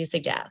 what would you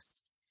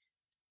suggest?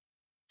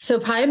 So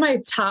probably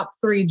my top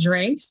 3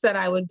 drinks that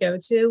I would go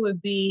to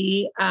would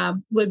be a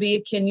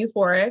Kin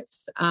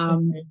Euphorics,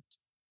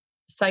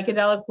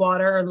 psychedelic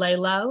water, or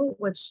Lalo,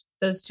 which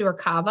those 2 are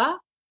kava.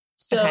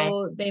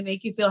 So They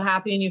make you feel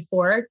happy and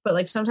euphoric, but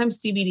like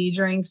sometimes CBD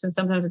drinks and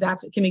sometimes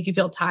adapted can make you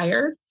feel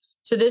tired.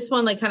 So this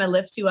one like kind of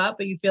lifts you up,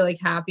 but you feel like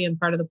happy and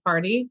part of the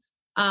party.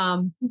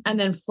 And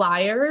then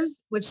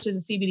Flyers, which is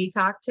a CBD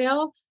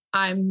cocktail.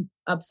 I'm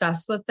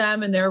obsessed with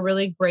them, and they're a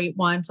really great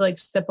one to like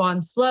sip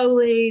on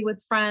slowly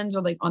with friends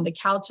or like on the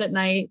couch at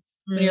night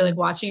when you're like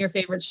watching your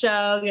favorite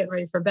show, getting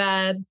ready for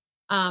bed.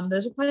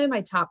 Those are probably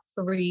my top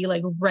 3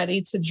 like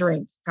ready to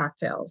drink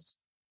cocktails.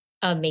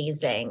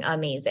 Amazing.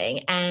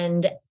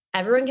 And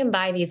everyone can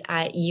buy these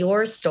at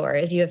your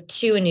stores. You have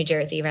 2 in New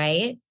Jersey,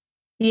 right?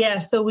 Yeah.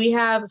 So we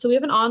have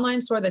an online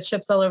store that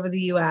ships all over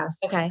the US.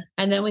 Okay.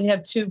 And then we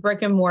have 2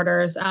 brick and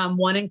mortars,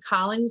 one in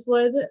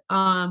Collingswood,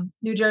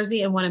 New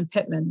Jersey, and one in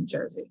Pittman, New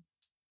Jersey.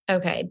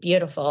 Okay,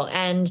 beautiful.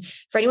 And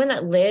for anyone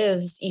that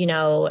lives,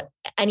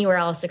 anywhere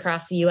else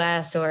across the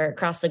US or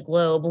across the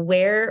globe,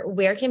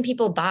 where can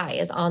people buy?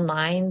 Is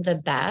online the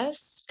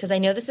best? Because I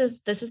know this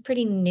is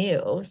pretty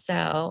new.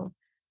 So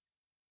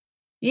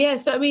yeah.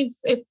 So I mean,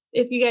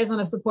 if you guys want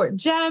to support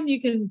GEM,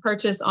 you can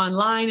purchase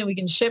online and we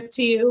can ship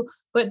to you.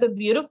 But the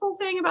beautiful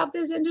thing about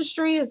this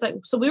industry is like,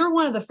 so we were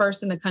one of the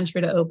first in the country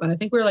to open. I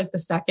think we were like the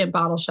second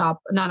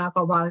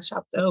non-alcohol bottle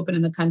shop to open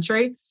in the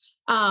country.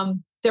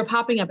 They're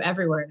popping up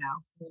everywhere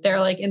now.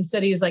 They're like in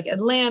cities like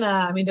Atlanta.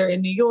 I mean, they're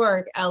in New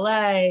York,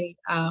 LA.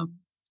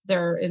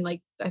 They're in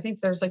like, I think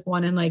there's like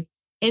one in like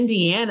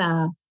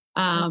Indiana.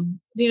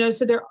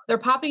 So they're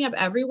popping up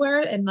everywhere.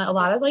 And a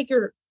lot of like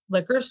your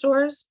liquor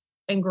stores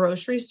and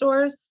grocery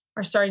stores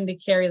are starting to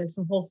carry, like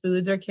some Whole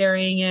Foods are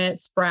carrying it,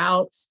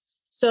 Sprouts.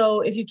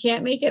 So if you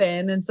can't make it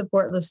in and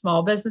support the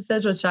small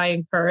businesses, which I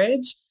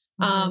encourage,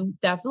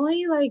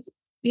 definitely like,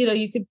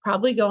 you could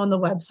probably go on the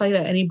website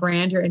at any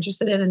brand you're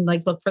interested in and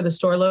like look for the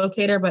store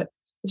locator, but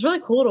it's really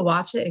cool to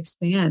watch it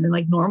expand and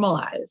like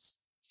normalize.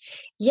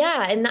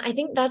 Yeah. And I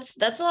think that's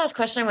the last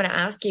question I want to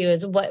ask you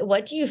is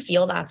what do you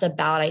feel that's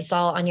about? I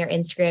saw on your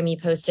Instagram, you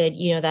posted,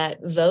 that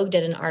Vogue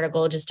did an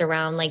article just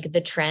around like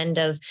the trend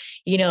of,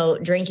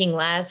 drinking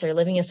less or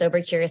living a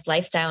sober, curious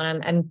lifestyle.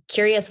 And I'm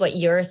curious what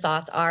your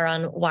thoughts are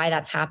on why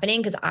that's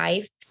happening. Cause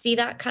I see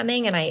that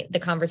coming, and the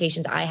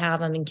conversations I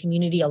have, I'm in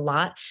community a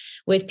lot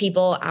with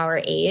people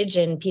our age,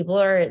 and people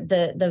are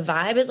the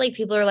vibe is like,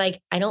 people are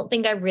like, I don't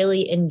think I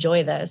really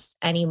enjoy this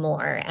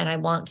anymore. And I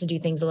want to do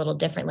things a little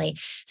differently.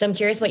 So I'm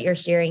curious what you're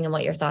hearing and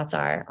what your thoughts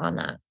are on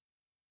that.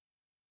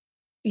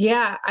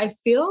 Yeah, I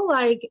feel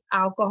like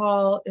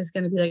alcohol is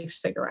going to be like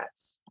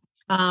cigarettes.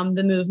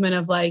 The movement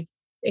of like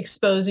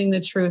exposing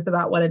the truth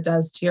about what it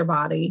does to your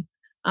body,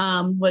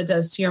 what it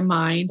does to your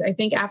mind. I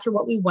think after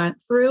what we went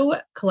through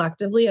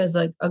collectively as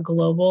like a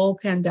global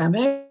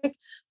pandemic,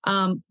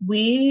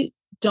 we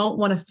don't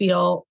want to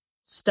feel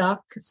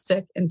stuck,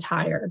 sick, and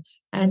tired.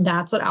 And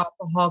that's what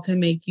alcohol can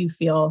make you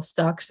feel: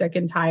 stuck, sick,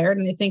 and tired.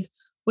 And I think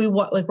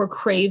we're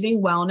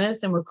craving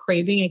wellness and we're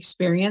craving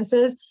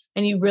experiences.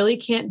 And you really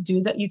can't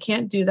do that. You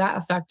can't do that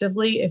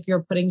effectively if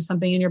you're putting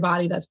something in your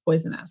body that's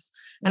poisonous.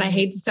 And I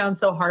hate to sound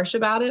so harsh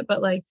about it,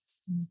 but like,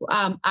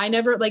 I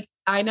never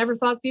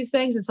thought these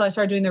things until I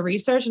started doing the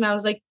research, and I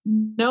was like,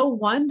 no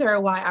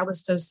wonder why I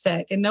was so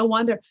sick, and no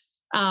wonder,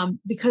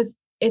 because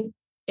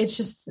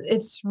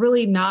it's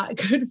really not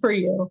good for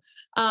you.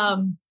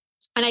 And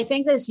I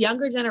think this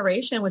younger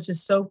generation, which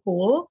is so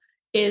cool,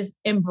 is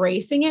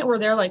embracing it, where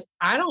they're like,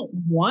 I don't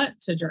want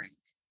to drink.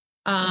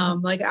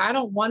 Like, I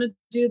don't want to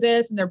do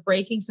this. And they're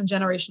breaking some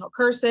generational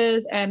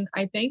curses. And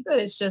I think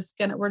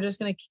that we're just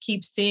going to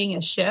keep seeing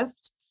a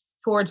shift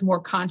towards more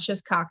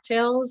conscious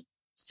cocktails,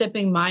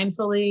 sipping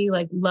mindfully,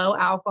 like low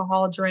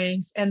alcohol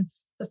drinks. And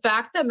the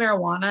fact that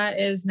marijuana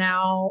is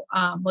now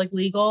like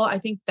legal, I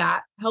think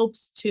that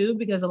helps too,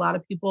 because a lot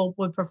of people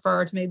would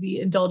prefer to maybe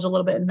indulge a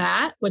little bit in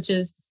that, which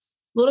is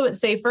a little bit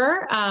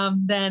safer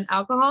than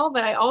alcohol.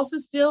 But I also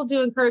still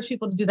do encourage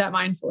people to do that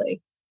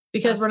mindfully,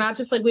 because we're not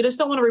just like, we just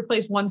don't want to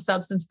replace one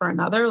substance for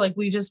another. Like,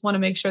 we just want to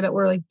make sure that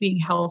we're like being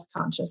health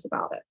conscious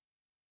about it.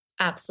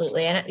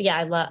 Absolutely. And yeah,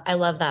 I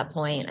love that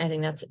point. I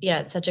think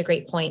it's such a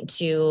great point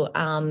to,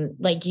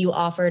 like, you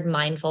offered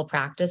mindful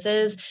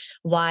practices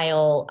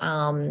while,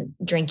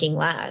 drinking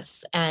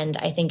less. And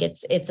I think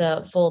it's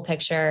a full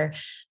picture,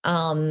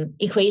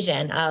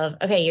 equation of,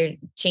 okay, you're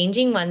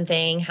changing one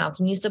thing. How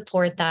can you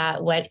support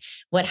that?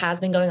 What has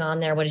been going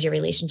on there? What is your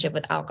relationship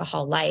with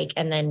alcohol like?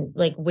 And then,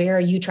 like, where are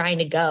you trying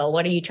to go?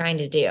 What are you trying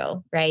to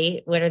do?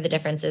 Right? What are the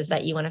differences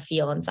that you want to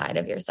feel inside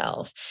of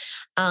yourself?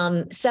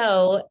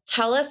 So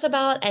tell us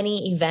about any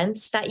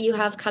events that you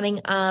have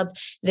coming up.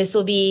 This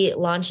will be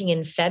launching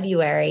in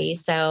February.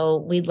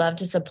 So we'd love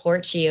to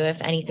support you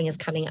if anything is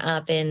coming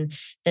up in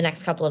the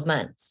next couple of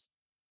months.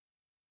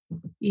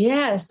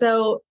 Yeah.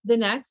 So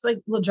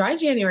dry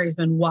January has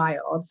been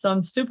wild. So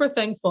I'm super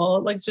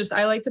thankful.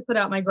 I like to put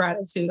out my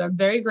gratitude. I'm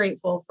very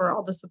grateful for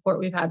all the support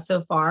we've had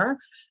so far.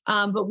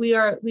 But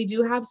we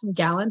do have some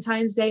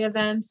Galentine's Day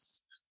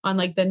events on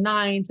like the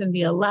 9th and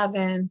the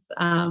 11th.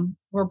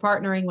 We're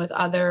partnering with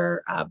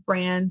other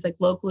brands like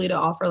locally to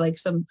offer like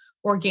some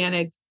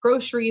organic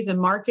groceries and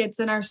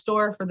markets in our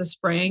store for the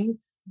spring.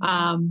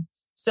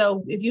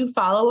 So if you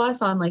follow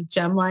us on like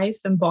Gem Life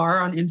and Bar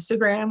on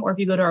Instagram, or if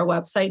you go to our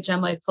website,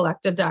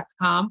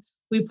 gemlifecollective.com,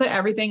 we put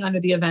everything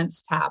under the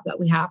events tab that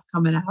we have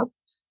coming up.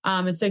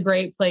 It's a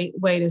great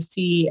way to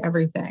see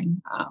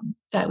everything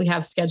that we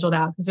have scheduled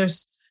out, because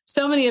there's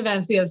so many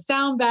events. We have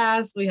sound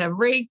baths, we have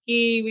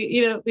Reiki,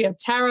 we have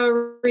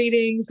tarot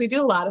readings. We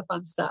do a lot of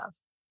fun stuff.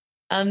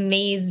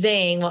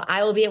 Amazing. Well,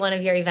 I will be at one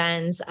of your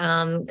events.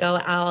 Go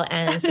out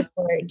and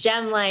support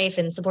Gem Life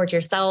and support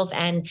yourself.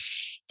 And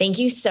thank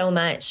you so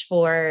much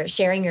for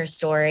sharing your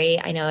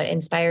story. I know it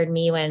inspired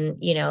me when,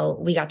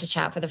 we got to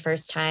chat for the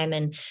first time,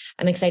 and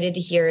I'm excited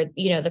to hear,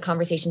 the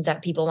conversations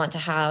that people want to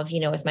have,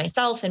 with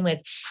myself and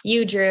with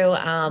you, Drew,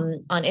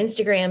 on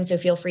Instagram. So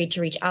feel free to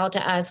reach out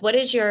to us. What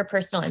is your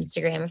personal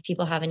Instagram if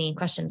people have any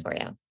questions for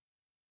you?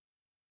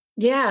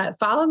 Yeah,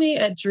 follow me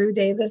at Drew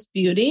Davis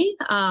Beauty.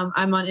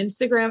 I'm on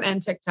Instagram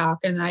and TikTok,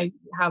 and I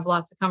have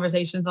lots of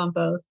conversations on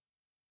both.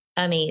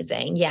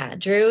 Amazing. Yeah.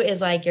 Drew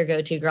is like your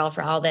go-to girl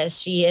for all this.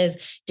 She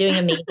is doing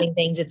amazing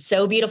things. It's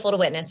so beautiful to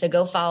witness. So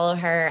go follow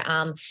her.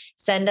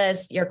 Send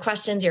us your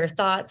questions, your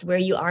thoughts, where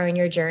you are in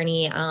your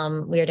journey.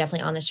 We are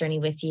definitely on this journey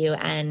with you.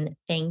 And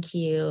thank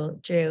you,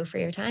 Drew, for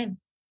your time.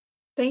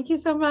 Thank you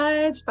so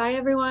much. Bye,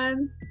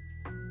 everyone.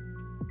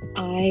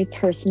 I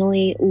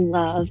personally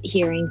love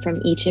hearing from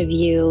each of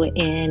you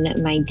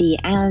in my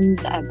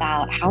DMs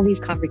about how these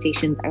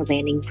conversations are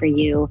landing for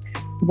you,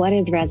 what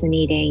is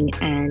resonating,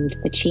 and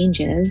the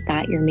changes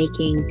that you're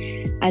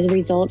making as a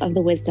result of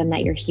the wisdom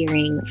that you're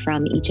hearing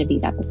from each of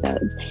these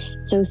episodes.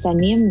 So send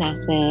me a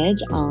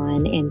message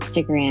on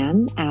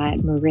Instagram at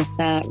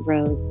Marissa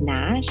Rose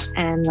Nash,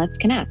 and let's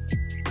connect.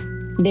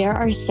 There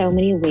are so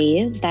many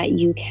ways that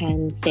you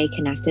can stay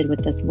connected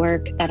with this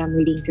work that I'm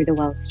reading through the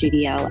Well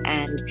Studio.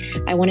 And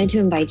I wanted to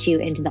invite you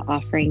into the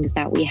offerings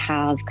that we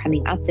have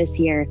coming up this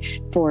year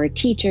for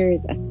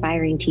teachers,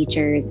 aspiring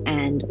teachers,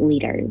 and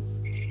leaders.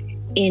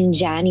 In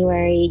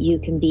January, you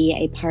can be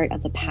a part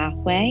of the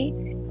Pathway,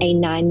 a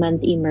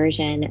 9-month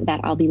immersion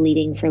that I'll be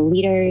leading for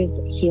leaders,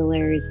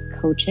 healers,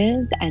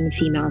 coaches, and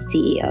female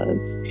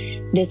CEOs.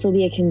 This will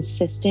be a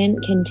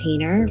consistent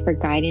container for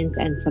guidance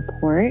and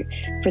support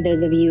for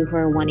those of you who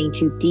are wanting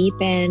to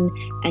deepen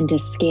and to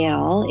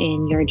scale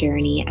in your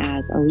journey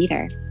as a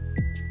leader.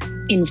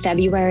 In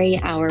February,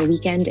 our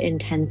weekend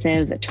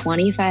intensive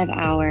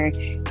 25-hour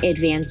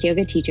advanced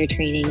yoga teacher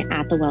training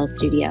at the Well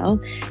Studio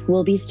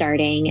will be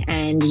starting,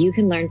 and you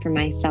can learn from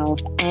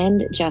myself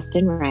and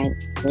Justin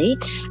Riley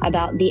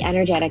about the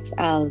energetics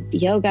of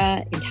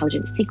yoga,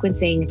 intelligent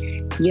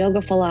sequencing,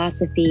 yoga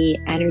philosophy,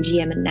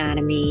 energy and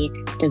anatomy,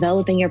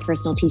 developing your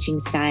personal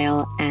teaching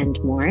style, and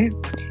more.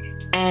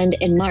 And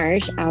in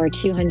March, our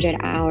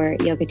 200-hour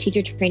yoga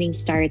teacher training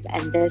starts,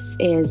 and this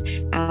is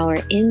our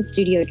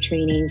in-studio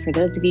training for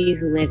those of you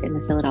who live in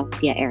the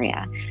Philadelphia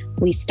area.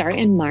 We start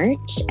in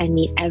March and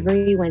meet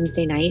every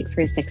Wednesday night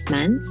for 6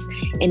 months,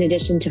 in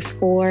addition to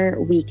 4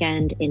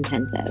 weekend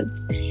intensives.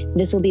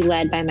 This will be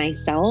led by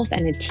myself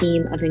and a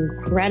team of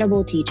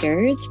incredible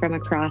teachers from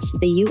across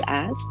the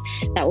U.S.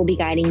 that will be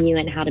guiding you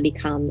in how to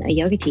become a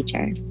yoga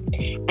teacher.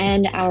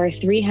 And our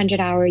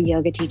 300-hour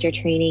yoga teacher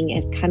training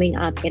is coming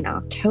up in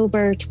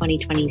October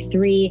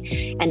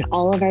 2023, and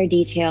all of our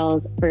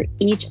details for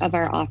each of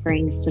our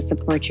offerings to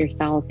support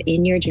yourself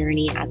in your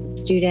journey as a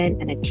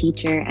student and a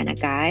teacher and a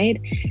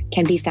guide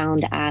can be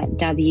found at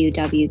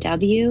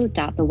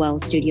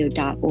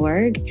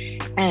www.thewellstudio.org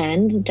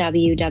and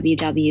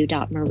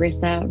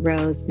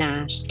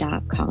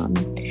www.marissarosenash.com.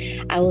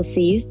 I will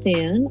see you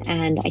soon,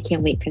 and I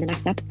can't wait for the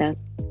next episode.